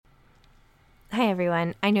Hi,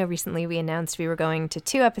 everyone. I know recently we announced we were going to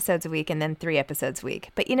 2 episodes a week and then 3 episodes a week.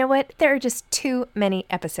 But you know what? There are just too many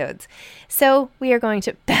episodes. So we are going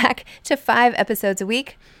back to 5 episodes a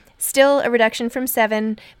week. Still a reduction from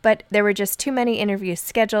 7, but there were just too many interviews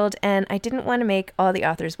scheduled, and I didn't want to make all the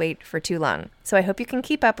authors wait for too long. So I hope you can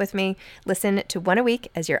keep up with me. Listen to 1 a week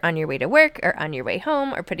as you're on your way to work or on your way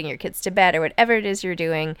home or putting your kids to bed or whatever it is you're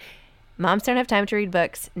doing. Moms Don't Have Time to Read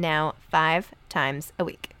Books, now 5 times a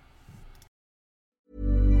week.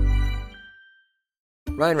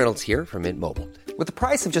 Ryan Reynolds here from Mint Mobile. With the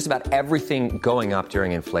price of just about everything going up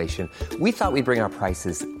during inflation, we thought we'd bring our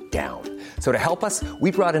prices down. So to help us,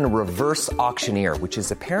 we brought in a reverse auctioneer, which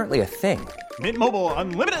is apparently a thing. Mint Mobile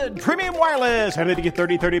Unlimited Premium Wireless. How to get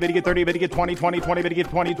 30, 30, bit to get 30, bit to get 20, 20, 20, bit to get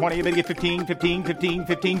 20, 20, bit to get 15, 15, 15,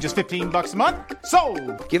 15, just $15 a month?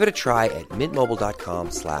 Sold! Give it a try at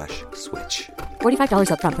mintmobile.com/switch.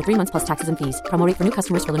 $45 up front for 3 months plus taxes and fees. Promo rate for new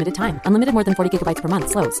customers for limited time. Unlimited more than 40 gigabytes per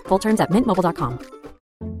month. Slows full terms at mintmobile.com.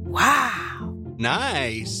 Wow.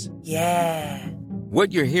 Nice. Yeah.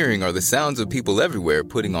 What you're hearing are the sounds of people everywhere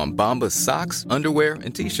putting on Bombas socks, underwear,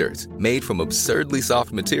 and T-shirts made from absurdly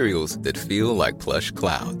soft materials that feel like plush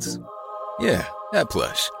clouds. Yeah, that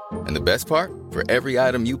plush. And the best part? For every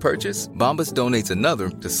item you purchase, Bombas donates another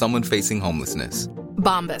to someone facing homelessness.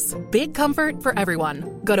 Bombas. Big comfort for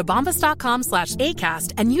everyone. Go to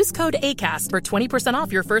bombas.com/ACAST and use code ACAST for 20%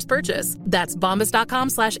 off your first purchase. That's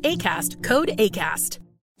bombas.com/ACAST, code ACAST.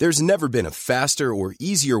 There's never been a faster or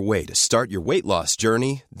easier way to start your weight loss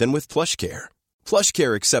journey than with PlushCare.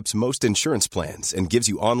 PlushCare accepts most insurance plans and gives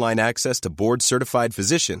you online access to board-certified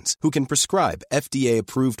physicians who can prescribe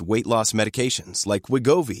FDA-approved weight loss medications like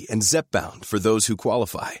Wegovy and Zepbound for those who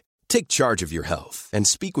qualify. Take charge of your health and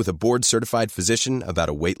speak with a board-certified physician about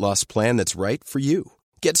a weight loss plan that's right for you.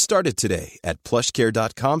 Get started today at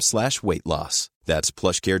plushcare.com/weight loss. That's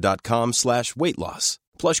plushcare.com/weight loss.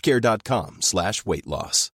 plushcare.com/weight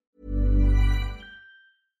loss.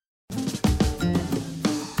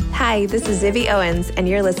 Hi, this is Zibby Owens, and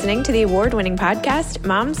you're listening to the award-winning podcast,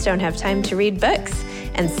 Moms Don't Have Time to Read Books.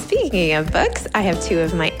 And speaking of books, I have 2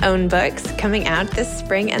 of my own books coming out this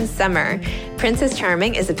spring and summer. Princess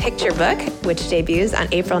Charming is a picture book, which debuts on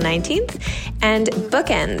April 19th, and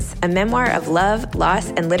Bookends, a memoir of love,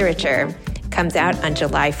 loss, and literature, comes out on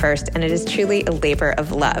July 1st, and it is truly a labor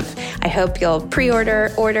of love. I hope you'll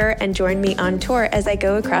pre-order, order, and join me on tour as I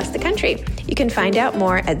go across the country. You can find out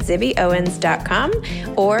more at zibbyowens.com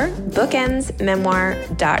or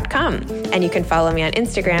bookendsmemoir.com. And you can follow me on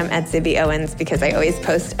Instagram at zibbyowens because I always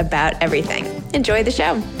post about everything. Enjoy the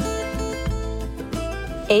show.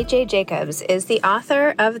 A.J. Jacobs is the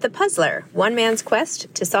author of The Puzzler, one man's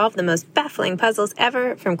quest to solve the most baffling puzzles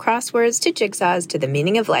ever, from crosswords to jigsaws to the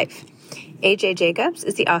meaning of life. A.J. Jacobs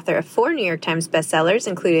is the author of 4 New York Times bestsellers,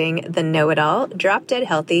 including The Know-It-All, Drop Dead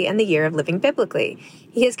Healthy, and The Year of Living Biblically.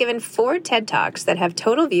 He has given 4 TED Talks that have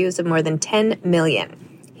total views of more than 10 million.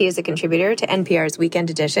 He is a contributor to NPR's Weekend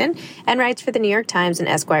Edition and writes for The New York Times and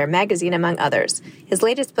Esquire magazine, among others. His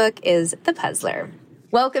latest book is The Puzzler.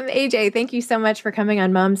 Welcome, AJ. Thank you so much for coming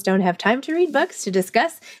on Moms Don't Have Time to Read Books to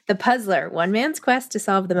discuss The Puzzler, one man's quest to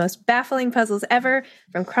solve the most baffling puzzles ever,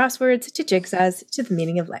 from crosswords to jigsaws to the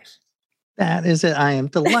meaning of life. That is it. I am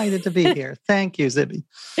delighted to be here. Thank you, Zibby.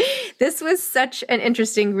 This was such an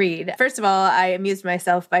interesting read. First of all, I amused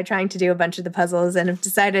myself by trying to do a bunch of the puzzles and have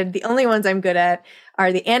decided the only ones I'm good at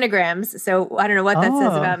are the anagrams. So I don't know what that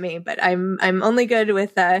says about me, but I'm only good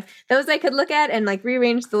with those I could look at and like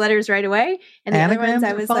rearrange the letters right away. And the Anagrams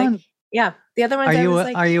other ones I was fun. like, yeah. The other ones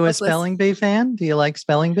Are you a spelling bee fan? Do you like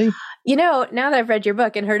spelling bee? You know, now that I've read your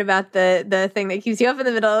book and heard about the thing that keeps you up in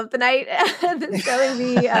the middle of the night, the spelling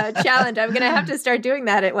bee challenge, I'm going to have to start doing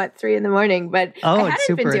that at 3 a.m. But I hadn't it's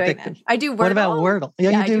super been doing addictive. that. I do Wordle. What about Wordle?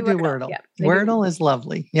 Yeah, you do Wordle. Yeah, Wordle is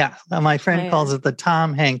lovely. Yeah. My friend calls it the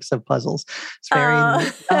Tom Hanks of puzzles. It's very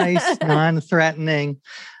nice, non-threatening.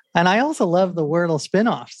 And I also love the Wordle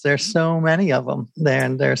spin-offs. There's so many of them.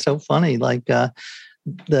 They're so funny. Like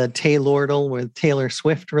the Taylordle with Taylor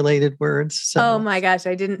Swift related words. So. Oh my gosh.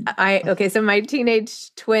 Okay. So my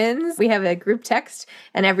teenage twins, we have a group text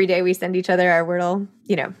and every day we send each other our Wordle,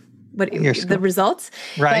 the results.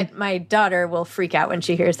 Right. But my daughter will freak out when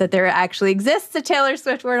she hears that there actually exists a Taylor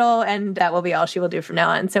Swift Wordle, and that will be all she will do from now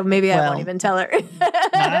on. So maybe I won't even tell her.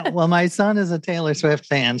 My son is a Taylor Swift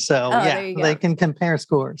fan, so they can compare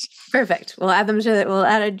scores. Perfect. We'll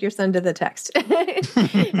add your son to the text.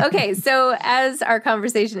 Okay, so as our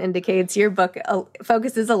conversation indicates, your book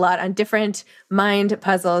focuses a lot on different mind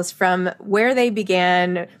puzzles, from where they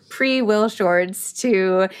began, pre-Will Shorts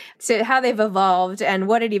to how they've evolved and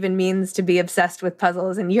what it even means to be obsessed with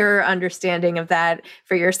puzzles and your understanding of that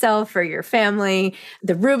for yourself, for your family,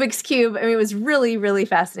 the Rubik's Cube. I mean, it was really, really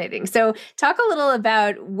fascinating. So talk a little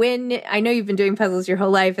about when, I know you've been doing puzzles your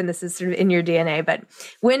whole life and this is sort of in your DNA, but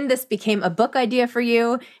when this became a book idea for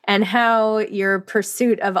you and how your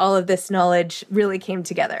pursuit of all of this knowledge really came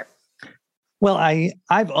together. Well,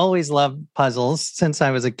 I've always loved puzzles since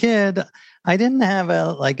I was a kid. I didn't have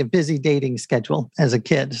a busy dating schedule as a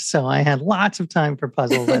kid, so I had lots of time for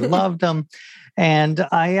puzzles. I loved them. And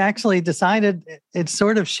I actually decided it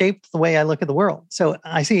sort of shaped the way I look at the world. So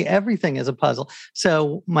I see everything as a puzzle.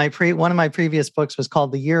 So one of my previous books was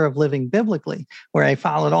called The Year of Living Biblically, where I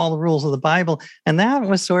followed all the rules of the Bible. And that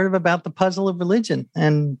was sort of about the puzzle of religion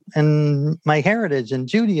and my heritage and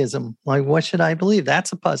Judaism. Like, what should I believe?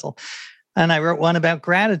 That's a puzzle. And I wrote one about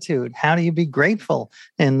gratitude. How do you be grateful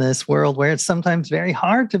in this world where it's sometimes very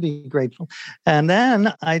hard to be grateful? And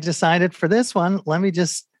then I decided for this one, let me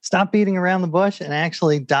just stop beating around the bush and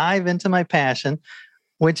actually dive into my passion,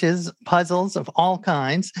 which is puzzles of all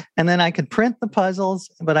kinds. And then I could print the puzzles,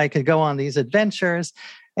 but I could go on these adventures.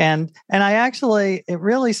 And it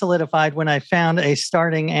really solidified when I found a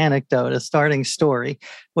starting anecdote, a starting story,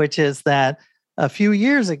 which is that a few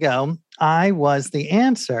years ago, I was the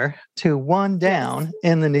answer to one down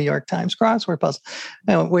in the New York Times crossword puzzle,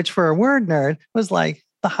 which for a word nerd was like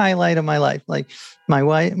the highlight of my life. Like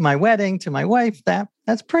my wedding to my wife,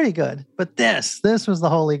 that's pretty good. But this was the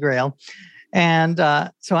holy grail. And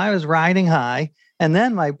so I was riding high. And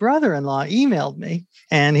then my brother-in-law emailed me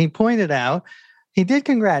and he pointed out, he did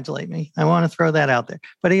congratulate me. I want to throw that out there.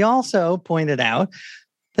 But he also pointed out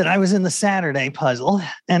that I was in the Saturday puzzle.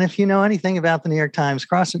 And if you know anything about the New York Times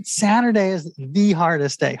crossword, Saturday is the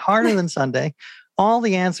hardest day, harder than Sunday. All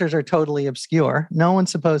the answers are totally obscure. No one's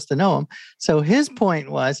supposed to know them. So his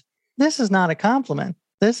point was, this is not a compliment.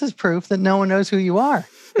 This is proof that no one knows who you are.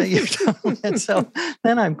 And so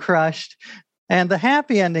then I'm crushed. And the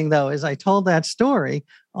happy ending, though, is I told that story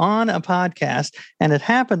on a podcast, and it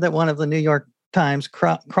happened that one of the New York Times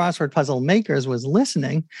crossword puzzle makers was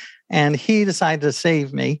listening, and he decided to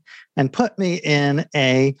save me and put me in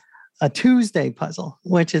a Tuesday puzzle,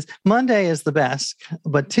 which is Monday is the best,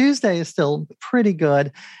 but Tuesday is still pretty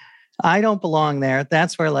good. I don't belong there.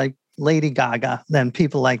 That's where like Lady Gaga, then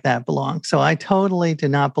people like that belong. So I totally do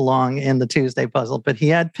not belong in the Tuesday puzzle, but he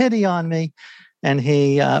had pity on me and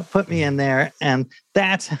he put me in there, and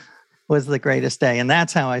that was the greatest day. And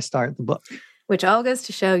that's how I start the book. Which all goes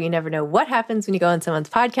to show you never know what happens when you go on someone's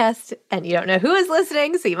podcast and you don't know who is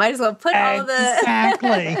listening. So you might as well put all of the,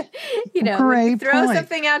 exactly. throw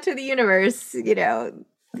something out to the universe, you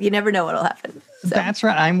never know what'll happen. So. That's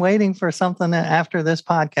right. I'm waiting for something after this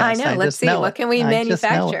podcast. I know. Let's see. What can we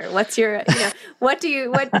manufacture? What's your,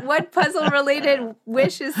 what puzzle related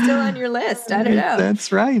wish is still on your list? I don't know.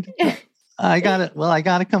 That's right. I got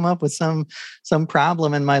to come up with some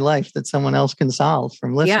problem in my life that someone else can solve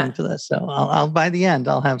from listening to this. So I'll by the end,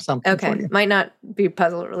 I'll have something for you. Might not be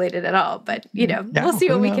puzzle related at all, but we'll see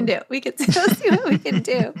what we can do. We'll see what we can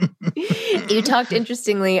do. You talked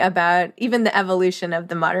interestingly about even the evolution of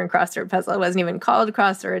the modern crossword puzzle. It wasn't even called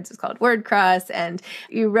Crosswords. It was called Word Cross. And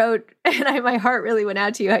you wrote, and my heart really went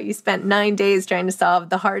out to you, how you spent 9 days trying to solve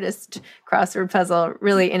the hardest crossword puzzle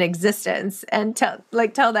really in existence. And tell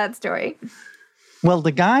that story. Well,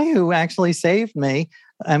 the guy who actually saved me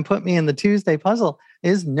and put me in the Tuesday puzzle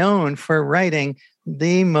is known for writing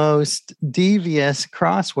the most devious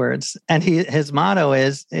crosswords. And his motto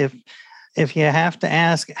is, if you have to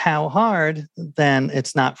ask how hard, then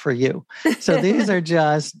it's not for you. So these are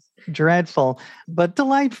just dreadful, but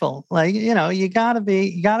delightful. Like, you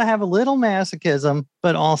gotta have a little masochism,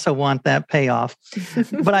 but also want that payoff.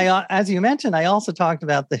 But as you mentioned, I also talked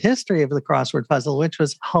about the history of the crossword puzzle, which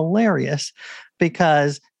was hilarious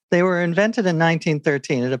because they were invented in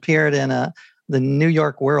 1913. It appeared in the New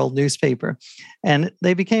York World newspaper, and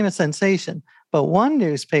they became a sensation. But one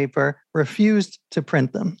newspaper refused to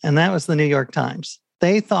print them, and that was the New York Times.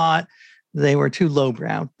 They thought they were too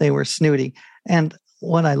lowbrow. They were snooty. And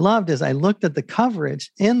what I loved is I looked at the coverage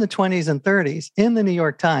in the 20s and 30s in the New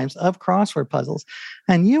York Times of crossword puzzles,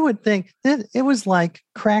 and you would think that it was like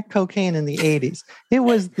crack cocaine in the 80s. It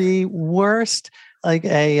was the worst, like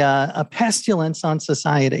a pestilence on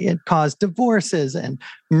society. It caused divorces and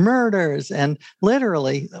murders and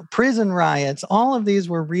literally prison riots. All of these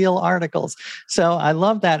were real articles. So I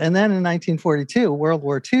love that. And then in 1942, World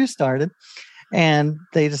War II started, and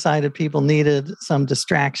they decided people needed some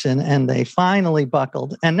distraction, and they finally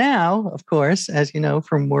buckled. And now, of course, as you know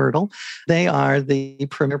from Wordle, they are the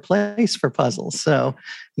premier place for puzzles. So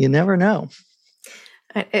you never know.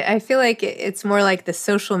 I feel like it's more like the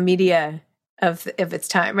social media of its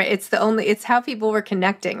time, right? It's how people were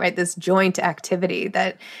connecting, right? This joint activity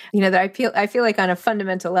that, that I feel like on a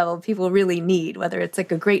fundamental level, people really need, whether it's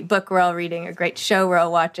like a great book we're all reading, a great show we're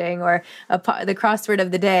all watching, or the crossword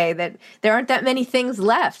of the day, that there aren't that many things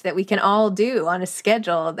left that we can all do on a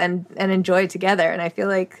schedule and enjoy together. And I feel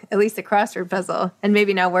like at least the crossword puzzle, and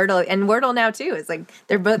maybe now Wordle now too, is like,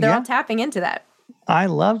 they're all tapping into that. I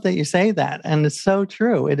love that you say that. And it's so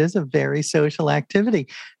true. It is a very social activity.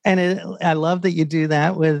 And I love that you do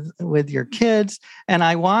that with your kids. And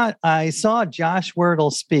I saw Josh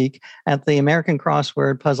Wordle speak at the American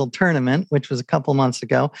Crossword Puzzle Tournament, which was a couple months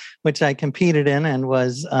ago, which I competed in, and it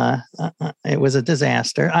was a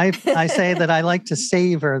disaster. I say that I like to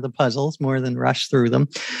savor the puzzles more than rush through them.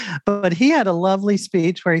 But he had a lovely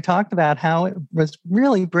speech where he talked about how it was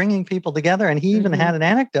really bringing people together. And he even had an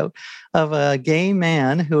anecdote of a gay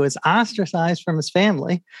man who was ostracized from his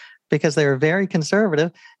family because they were very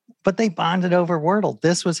conservative, but they bonded over Wordle.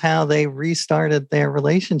 This was how they restarted their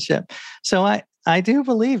relationship. So I do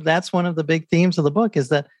believe that's one of the big themes of the book, is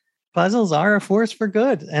that puzzles are a force for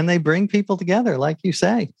good and they bring people together, like you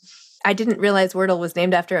say. I didn't realize Wordle was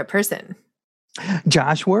named after a person.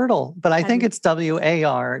 Josh Wordle, but I think it's Wardle.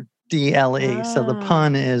 So the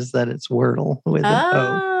pun is that it's Wordle with an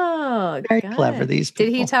O. Very clever, these people.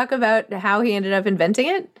 Did he talk about how he ended up inventing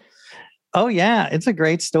it? Oh, yeah. It's a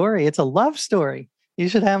great story. It's a love story. You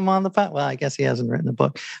should have him on the pod. Well, I guess he hasn't written a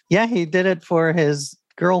book. Yeah, he did it for his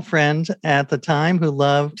girlfriend at the time who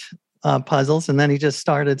loved puzzles. And then he just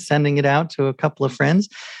started sending it out to a couple of friends,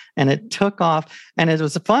 and it took off. And it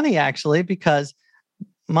was funny, actually, because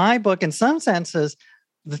my book, in some senses,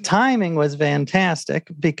 the timing was fantastic,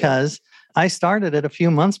 because I started it a few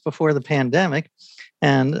months before the pandemic.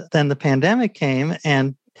 And then the pandemic came,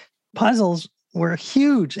 and puzzles were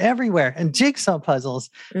huge everywhere. And jigsaw puzzles,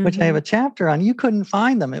 which I have a chapter on, you couldn't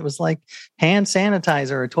find them. It was like hand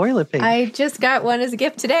sanitizer or toilet paper. I just got one as a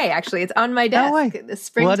gift today, actually. It's on my desk.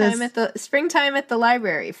 The springtime at the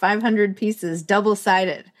library, 500 pieces,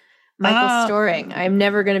 double-sided. Michael Storing. I'm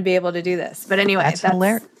never going to be able to do this. But anyway, that's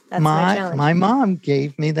hilarious. That's my challenge. My mom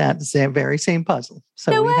gave me that very same puzzle.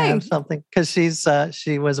 So we have something, because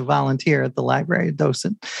she was a volunteer at the library, a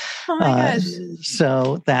docent. Oh my gosh.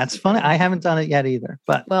 So that's funny. I haven't done it yet either.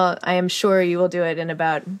 But well, I am sure you will do it in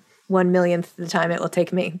about 1/1,000,000th of the time it will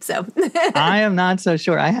take me. So I am not so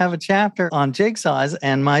sure. I have a chapter on jigsaws,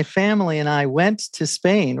 and my family and I went to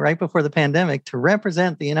Spain right before the pandemic to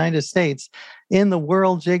represent the United States in the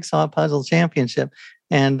World Jigsaw Puzzle Championship.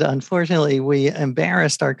 And unfortunately, we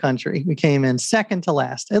embarrassed our country. We came in second to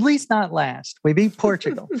last, at least not last. We beat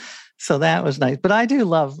Portugal. So that was nice. But I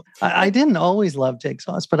didn't always love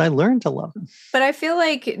jigsaws, but I learned to love them. But I feel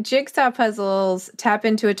like jigsaw puzzles tap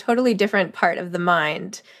into a totally different part of the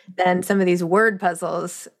mind than some of these word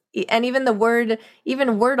puzzles. And even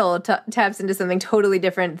Wordle taps into something totally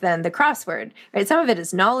different than the crossword, right? Some of it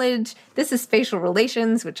is knowledge. This is spatial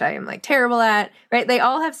relations, which I am like terrible at, right? They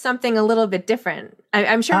all have something a little bit different.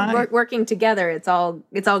 I'm sure working together, it's all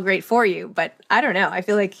great for you, but I don't know. I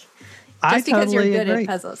feel like just because you're good at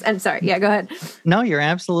puzzles. And sorry, yeah, go ahead. No, you're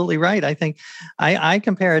absolutely right. I think I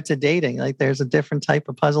compare it to dating. Like, there's a different type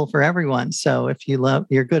of puzzle for everyone. So if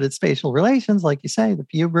you're good at spatial relations, like you say, the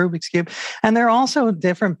Rubik's Cube, and there are also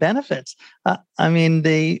different benefits.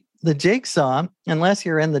 The jigsaw, unless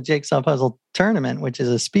you're in the jigsaw puzzle tournament, which is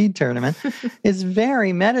a speed tournament, is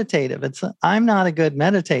very meditative. I'm not a good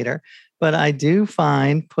meditator, but I do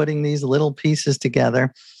find putting these little pieces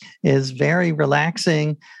together is very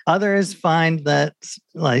relaxing. Others find that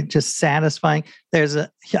like just satisfying.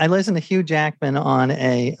 I listened to Hugh Jackman on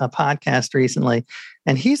a podcast recently,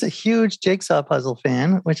 and he's a huge jigsaw puzzle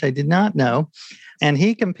fan, which I did not know. And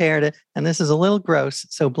he compared it, and this is a little gross,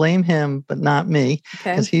 so blame him, but not me,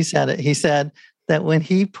 because he said it. He said that when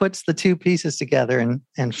he puts the two pieces together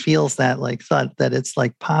and feels that thought that it's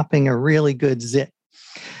like popping a really good zit.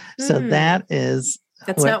 So that's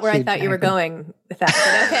not where I thought you were going with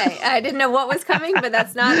that. But okay, I didn't know what was coming, but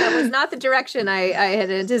that was not the direction I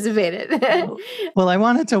had anticipated. Well, I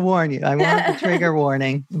wanted to warn you. I wanted the trigger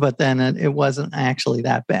warning, but then it wasn't actually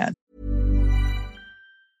that bad.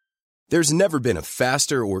 There's never been a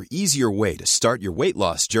faster or easier way to start your weight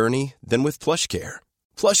loss journey than with PlushCare.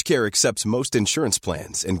 PlushCare accepts most insurance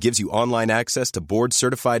plans and gives you online access to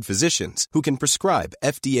board-certified physicians who can prescribe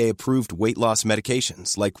FDA-approved weight loss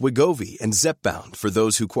medications like Wegovy and Zepbound for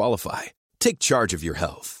those who qualify. Take charge of your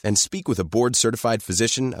health and speak with a board-certified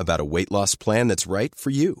physician about a weight loss plan that's right for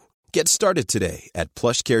you. Get started today at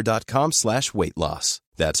plushcare.com/weight loss.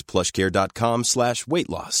 That's plushcare.com/weight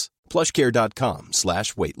loss.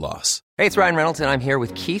 plushcare.com/weight loss. Hey, it's Ryan Reynolds, and I'm here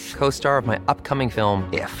with Keith, co-star of my upcoming film,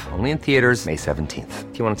 If, only in theaters May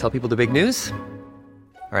 17th. Do you want to tell people the big news?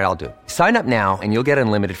 All right, I'll do it. Sign up now and you'll get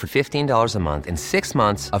unlimited for $15 a month and 6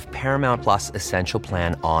 months of Paramount Plus Essential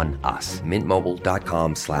Plan on us.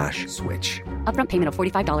 MintMobile.com/switch. Upfront payment of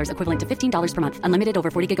 $45 equivalent to $15 per month. Unlimited over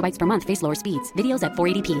 40 gigabytes per month. Face lower speeds. Videos at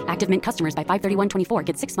 480p. Active Mint customers by 531.24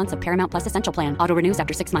 get 6 months of Paramount Plus Essential Plan. Auto renews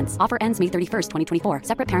after 6 months. Offer ends May 31st, 2024.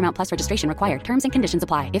 Separate Paramount Plus registration required. Terms and conditions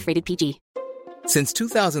apply if rated PG. Since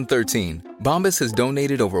 2013, Bombas has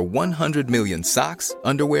donated over 100 million socks,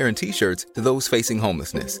 underwear, and T-shirts to those facing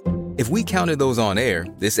homelessness. If we counted those on air,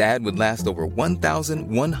 this ad would last over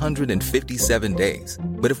 1,157 days.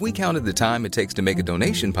 But if we counted the time it takes to make a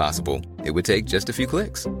donation possible, it would take just a few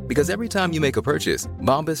clicks. Because every time you make a purchase,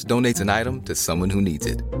 Bombas donates an item to someone who needs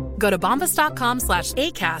it. Go to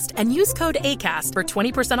bombas.com/ACAST and use code ACAST for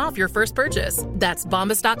 20% off your first purchase. That's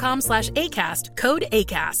bombas.com/ACAST, code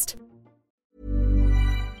ACAST.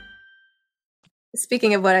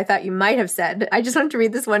 Speaking of what I thought you might have said, I just wanted to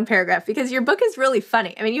read this one paragraph because your book is really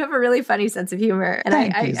funny. I mean, you have a really funny sense of humor. And I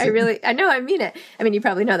know, I mean it. I mean, you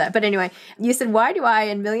probably know that. But anyway, you said, why do I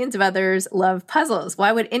and millions of others love puzzles?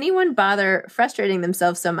 Why would anyone bother frustrating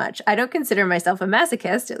themselves so much? I don't consider myself a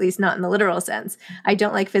masochist, at least not in the literal sense. I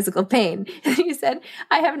don't like physical pain. You said,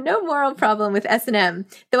 I have no moral problem with S&M,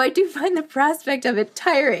 though I do find the prospect of it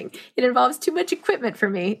tiring. It involves too much equipment for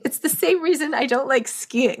me. It's the same reason I don't like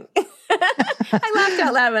skiing. I laughed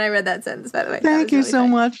out loud when I read that sentence, by the way. Thank you so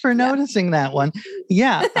much for noticing that one.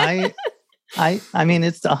 Yeah, I mean,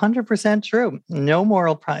 it's 100% true. No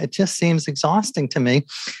moral it just seems exhausting to me.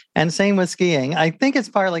 And same with skiing. I think it's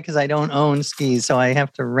partly because I don't own skis, so I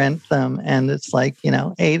have to rent them. And it's like,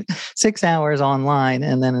 6 hours online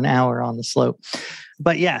and then an hour on the slope.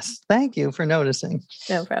 But yes, thank you for noticing.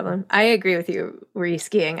 No problem. I agree with you,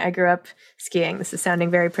 skiing. I grew up skiing. This is sounding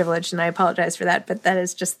very privileged, and I apologize for that, but that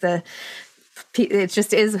is just it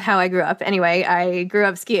just is how I grew up. Anyway, I grew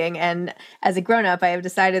up skiing, and as a grown-up, I have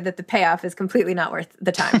decided that the payoff is completely not worth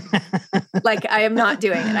the time. Like, I am not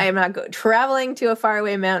doing it. I am not traveling to a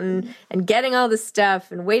faraway mountain and getting all this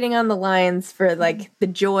stuff and waiting on the lines for, like, the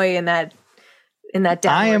joy in that downward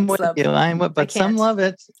I am with slope. you. But some love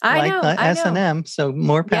it. I know. S&M. So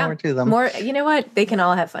more power to them. You know what? They can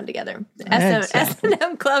all have fun together.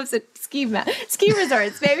 S&M clubs at ski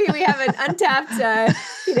resorts. Maybe we have an untapped,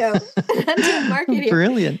 untapped market here.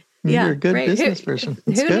 Brilliant. Yeah, you're a good great. business person.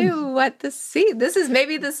 Who knew what this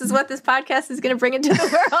is what this podcast is going to bring into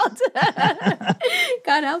the world.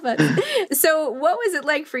 God help us. So what was it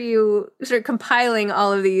like for you sort of compiling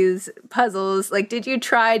all of these puzzles? Like, did you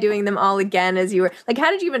try doing them all again as you were, like,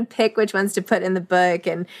 how did you even pick which ones to put in the book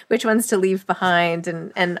and which ones to leave behind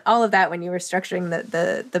and all of that when you were structuring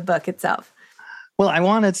the book itself? Well, I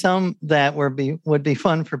wanted some that would be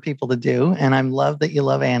fun for people to do. And I love that you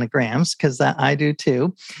love anagrams because I do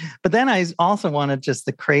too. But then I also wanted just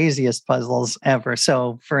the craziest puzzles ever.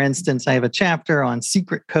 So for instance, I have a chapter on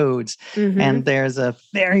secret codes. Mm-hmm. And there's a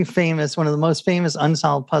very famous, one of the most famous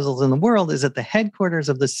unsolved puzzles in the world is at the headquarters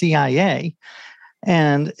of the CIA.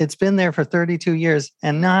 And it's been there for 32 years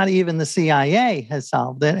and not even the CIA has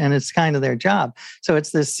solved it. And it's kind of their job. So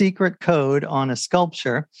it's this secret code on a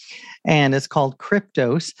sculpture and it's called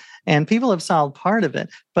Kryptos. And people have solved part of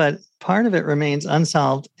it, but part of it remains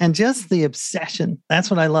unsolved. And just the obsession.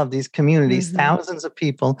 That's what I love. These communities, mm-hmm. thousands of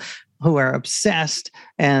people who are obsessed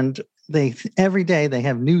and every day they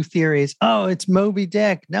have new theories. Oh, it's Moby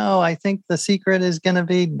Dick. No, I think the secret is going to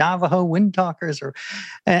be Navajo Windtalkers.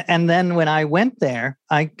 And then when I went there,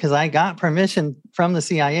 because I got permission from the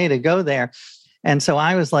CIA to go there. And so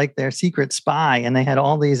I was like their secret spy and they had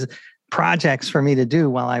all these projects for me to do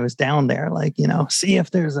while I was down there, like, see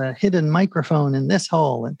if there's a hidden microphone in this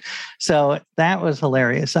hole. And so that was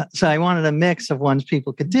hilarious. So I wanted a mix of ones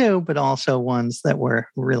people could do, but also ones that were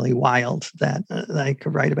really wild that I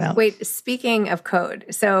could write about. Wait, speaking of code,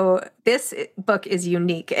 so this book is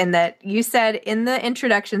unique in that you said in the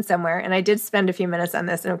introduction somewhere, and I did spend a few minutes on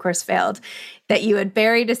this and of course failed, that you had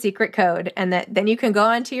buried a secret code and that then you can go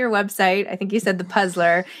onto your website, I think you said The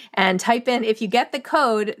Puzzler, and type in, if you get the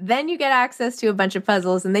code, then you get access to a bunch of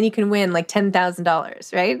puzzles and then you can win like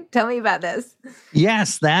 $10,000, right? Tell me about this.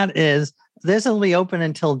 Yes, this will be open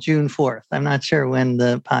until June 4th. I'm not sure when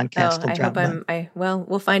the podcast will drop.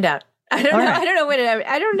 We'll find out. I don't know. Right.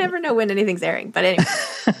 I don't never know when anything's airing, but anyway.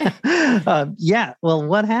 Yeah. Well,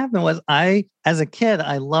 what happened was I as a kid,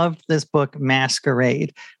 I loved this book,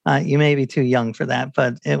 Masquerade. You may be too young for that,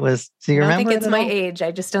 but it was, do you remember it? I don't think it's my age.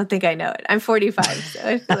 I just don't think I know it. I'm 45, so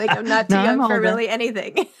I feel like I'm not too young for really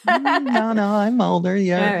anything. No, I'm older.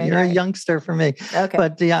 You're a youngster for me. Okay.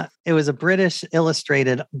 But yeah, it was a British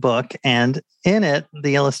illustrated book, and in it,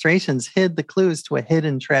 the illustrations hid the clues to a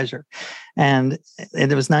hidden treasure. And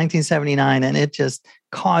it was 1979, and it just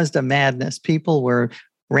caused a madness. People were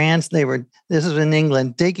this was in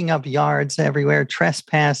England, digging up yards everywhere,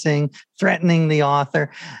 trespassing, threatening the author.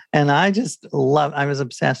 And I was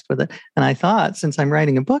obsessed with it. And I thought, since I'm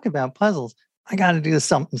writing a book about puzzles, I got to do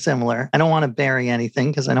something similar. I don't want to bury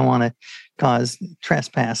anything because I don't want to cause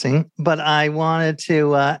trespassing, but I wanted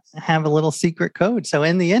to have a little secret code. So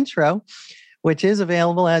in the intro, which is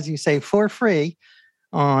available, as you say, for free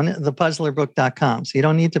on thepuzzlerbook.com. So you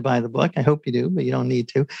don't need to buy the book. I hope you do, but you don't need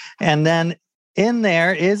to. And then in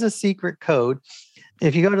there is a secret code.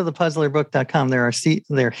 If you go to thepuzzlerbook.com, there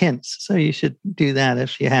are hints. So you should do that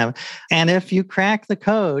if you have. And if you crack the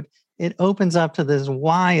code, it opens up to this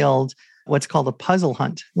wild, what's called a puzzle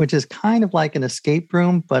hunt, which is kind of like an escape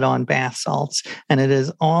room, but on bath salts. And it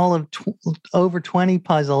is all of over 20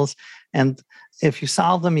 puzzles. And if you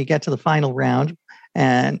solve them, you get to the final round,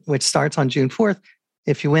 which starts on June 4th.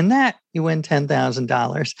 If you win that, you win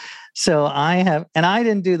 $10,000. So I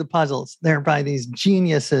didn't do the puzzles. They're by these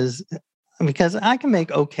geniuses, because I can make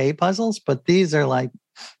okay puzzles, but these are like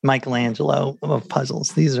Michelangelo of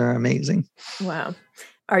puzzles. These are amazing. Wow.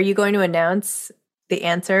 Are you going to announce the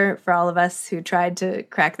answer for all of us who tried to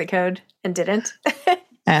crack the code and didn't?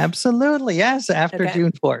 Absolutely. Yes. After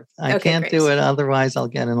June 4th. I can't do it. Otherwise, I'll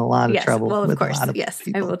get in a lot of trouble. Well, of course. Yes.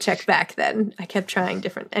 I will check back then. I kept trying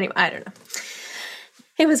different. Anyway, I don't know.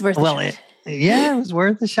 It was worth a shot. It was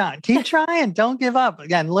worth a shot. Keep trying. Don't give up.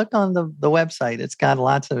 Again, look on the website. It's got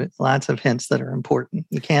lots of hints that are important.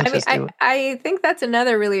 You can't do it. I think that's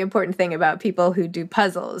another really important thing about people who do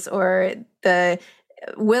puzzles, or the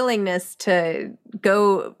willingness to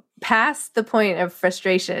go past the point of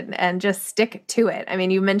frustration and just stick to it. I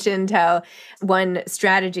mean, you mentioned how one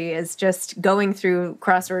strategy is just going through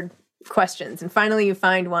crossword questions, and finally you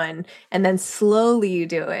find one, and then slowly you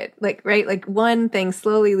do it. Like one thing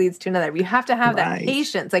slowly leads to another. You have to have that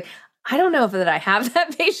patience. Like, I don't know if that I have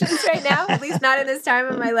that patience right now, at least not in this time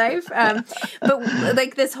of my life. But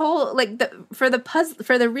like this whole, for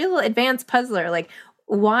the real advanced puzzler, like,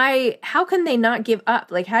 how can they not give up?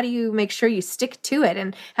 Like, how do you make sure you stick to it?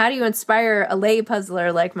 And how do you inspire a lay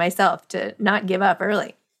puzzler like myself to not give up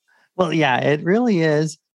early? Well, yeah, it really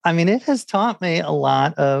is. I mean, it has taught me a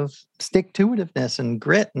lot of stick-to-itiveness and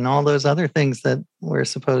grit and all those other things that we're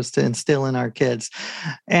supposed to instill in our kids.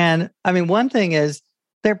 And I mean, one thing is,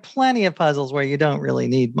 there are plenty of puzzles where you don't really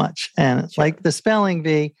need much. And like the spelling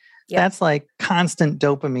bee, that's like constant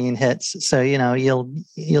dopamine hits. So,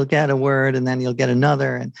 you'll get a word and then you'll get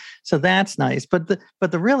another. And so that's nice. But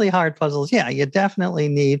the really hard puzzles, you definitely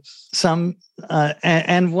need some.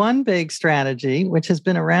 And one big strategy, which has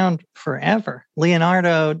been around forever,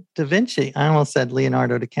 Leonardo da Vinci. I almost said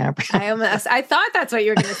Leonardo DiCaprio. I thought that's what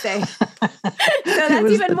you were going to say. So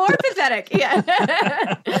that's even more pathetic.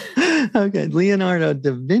 Yeah. Okay. Leonardo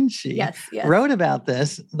da Vinci wrote about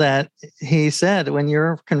this, that he said, when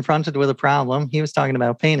you're confronted with a problem, he was talking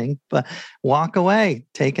about painting, but walk away,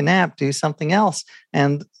 take a nap, do something else.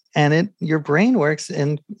 And your brain works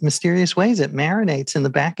in mysterious ways. It marinates in the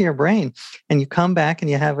back of your brain, and you come back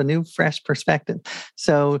and you have a new, fresh perspective.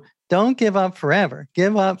 So don't give up forever.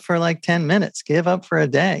 Give up for like 10 minutes. Give up for a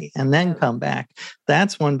day, and then come back.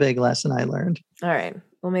 That's one big lesson I learned. All right.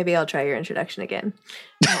 Well, maybe I'll try your introduction again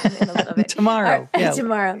in a little bit. Tomorrow.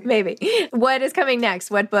 Tomorrow, maybe. What is coming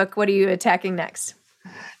next? What book? What are you attacking next?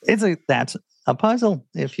 That's a puzzle,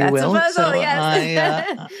 if you will. That's a puzzle,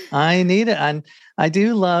 yes. I need it. And I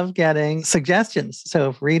do love getting suggestions.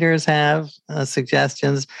 So if readers have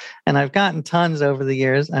suggestions, and I've gotten tons over the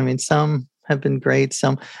years. I mean, some have been great.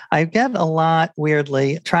 Some I get a lot,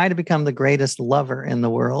 weirdly, try to become the greatest lover in the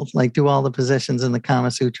world, like do all the positions in the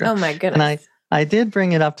Kama Sutra. Oh my goodness. And I did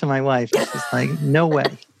bring it up to my wife. She's like, no way.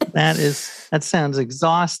 That sounds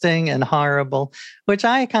exhausting and horrible, which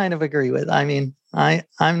I kind of agree with. I mean, I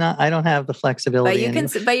don't have the flexibility.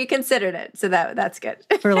 But you considered it. So that's good.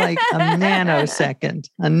 For like a nanosecond.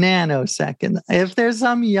 If there's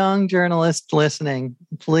some young journalist listening,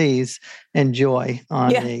 please enjoy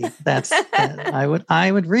on me.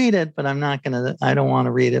 I would read it, but I don't want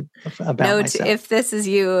to read it about myself. If this is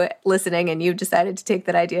you listening and you've decided to take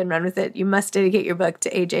that idea and run with it, you must dedicate your book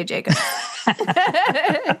to A.J. Jacobs.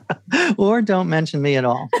 Or don't mention me at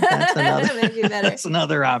all. That's another, Maybe better. that's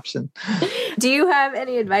another option. Do you have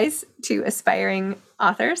any advice to aspiring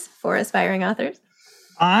authors, for aspiring authors?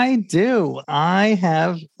 I do.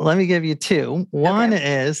 Let me give you two. One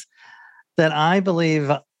is that I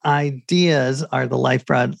believe ideas are the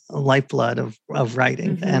lifeblood of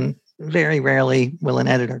writing. Mm-hmm. And very rarely will an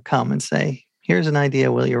editor come and say, here's an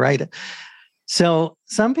idea, will you write it? So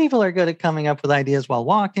some people are good at coming up with ideas while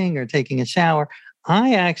walking or taking a shower.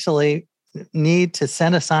 I actually need to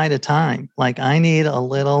set aside a time. Like I need a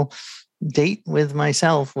little date with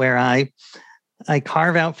myself where I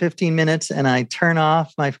carve out 15 minutes and I turn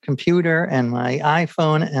off my computer and my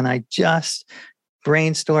iPhone and I just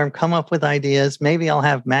brainstorm, come up with ideas. Maybe I'll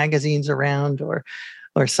have magazines around or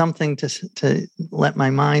something to let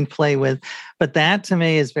my mind play with. But that to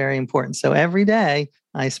me is very important. So every day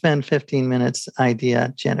I spend 15 minutes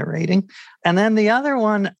idea generating. And then the other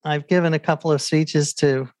one, I've given a couple of speeches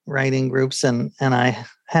to writing groups and I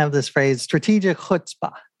have this phrase, strategic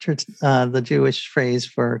chutzpah, the Jewish phrase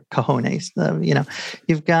for cojones.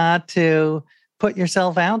 You've got to put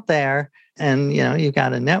yourself out there and, you've got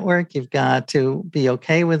to network. You've got to be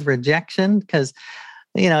okay with rejection because,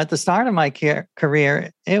 at the start of my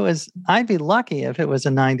career, I'd be lucky if it was a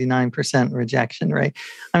 99% rejection rate.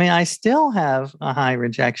 I mean, I still have a high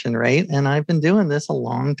rejection rate and I've been doing this a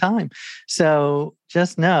long time. So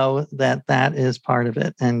just know that is part of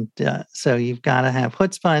it. And so you've got to have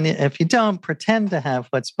chutzpah. And if you don't, pretend to have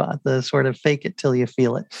chutzpah, the sort of fake it till you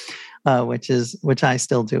feel it, which I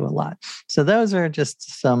still do a lot. So those are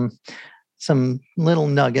just some little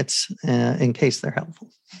nuggets in case they're helpful.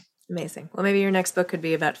 Amazing. Well, maybe your next book could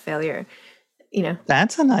be about failure.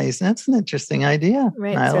 That's an interesting idea.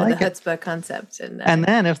 Right. I like the chutzpah concept. And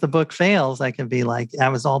then if the book fails, I can be like,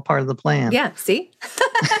 that was all part of the plan. Yeah. See?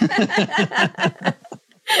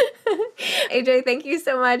 AJ, thank you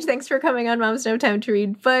so much. Thanks for coming on Moms Don't Have Time to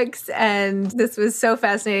Read Books. And this was so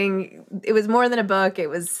fascinating. It was more than a book. It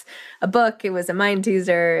was a book. It was a mind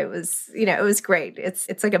teaser. It was, it was great.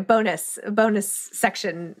 It's like a bonus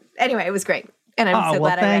section. Anyway, it was great. And I'm so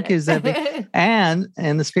glad I read it. Thank you, Zibby. And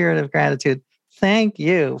in the spirit of gratitude, thank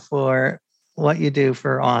you for what you do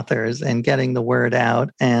for authors and getting the word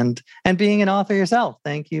out and being an author yourself.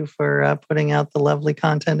 Thank you for putting out the lovely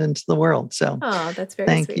content into the world. So, that's very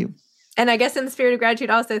thank sweet. you. And I guess in the spirit of gratitude,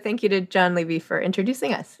 also thank you to John Levy for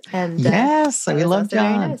introducing us. And yes, we love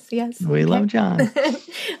John. Very nice. Yes, we love John.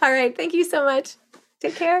 All right, thank you so much.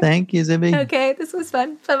 Take care. Thank you, Zibby. Okay, this was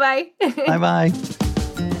fun. Bye-bye. Bye-bye.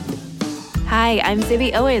 Hi, I'm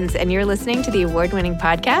Zibby Owens, and you're listening to the award-winning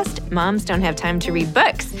podcast, Moms Don't Have Time to Read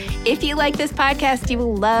Books. If you like this podcast, you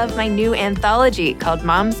will love my new anthology called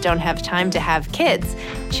Moms Don't Have Time to Have Kids.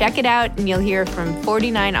 Check it out, and you'll hear from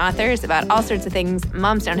 49 authors about all sorts of things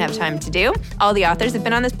moms don't have time to do. All the authors have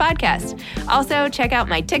been on this podcast. Also, check out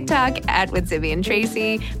my TikTok,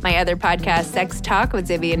 @WithZibbyandTracy, my other podcast, Sex Talk with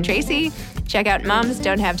Zibby and Tracy. Check out Moms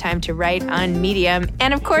Don't Have Time to Write on Medium.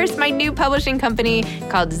 And of course, my new publishing company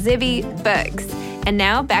called Zibby Books. And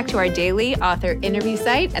now back to our daily author interview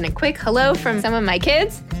site and a quick hello from some of my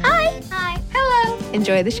kids. Hi. Hi. Hello.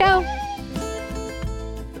 Enjoy the show.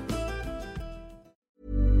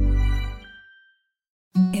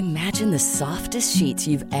 Imagine the softest sheets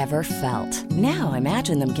you've ever felt. Now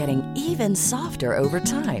imagine them getting even softer over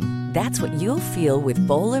time. That's what you'll feel with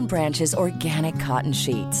Boll & Branch's organic cotton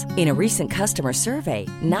sheets. In a recent customer survey,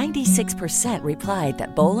 96% replied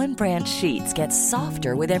that Boll & Branch sheets get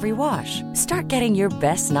softer with every wash. Start getting your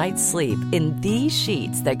best night's sleep in these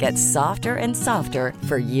sheets that get softer and softer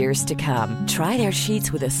for years to come. Try their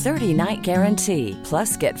sheets with a 30-night guarantee.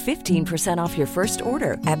 Plus, get 15% off your first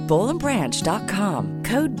order at bollandbranch.com.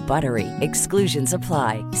 Code BUTTERY. Exclusions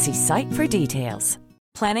apply. See site for details.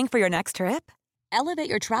 Planning for your next trip? Elevate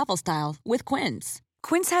your travel style with Quince.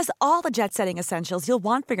 Quince has all the jet-setting essentials you'll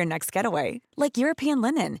want for your next getaway, like European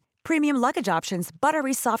linen, premium luggage options,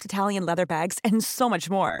 buttery soft Italian leather bags, and so much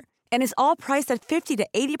more. And is all priced at 50 to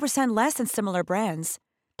 80% less than similar brands.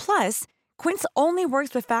 Plus, Quince only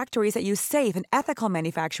works with factories that use safe and ethical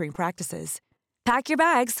manufacturing practices. Pack your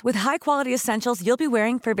bags with high-quality essentials you'll be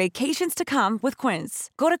wearing for vacations to come with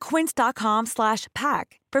Quince. Go to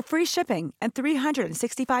quince.com/pack for free shipping and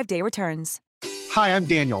 365-day returns. Hi, I'm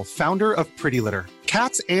Daniel, founder of Pretty Litter.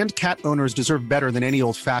 Cats and cat owners deserve better than any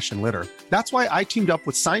old-fashioned litter. That's why I teamed up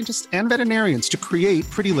with scientists and veterinarians to create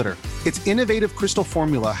Pretty Litter. Its innovative crystal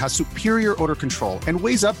formula has superior odor control and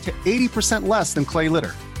weighs up to 80% less than clay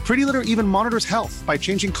litter. Pretty Litter even monitors health by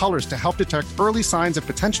changing colors to help detect early signs of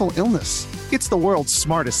potential illness. It's the world's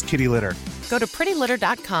smartest kitty litter. Go to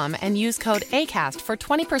prettylitter.com and use code ACAST for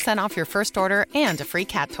 20% off your first order and a free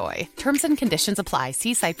cat toy. Terms and conditions apply.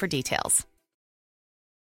 See site for details.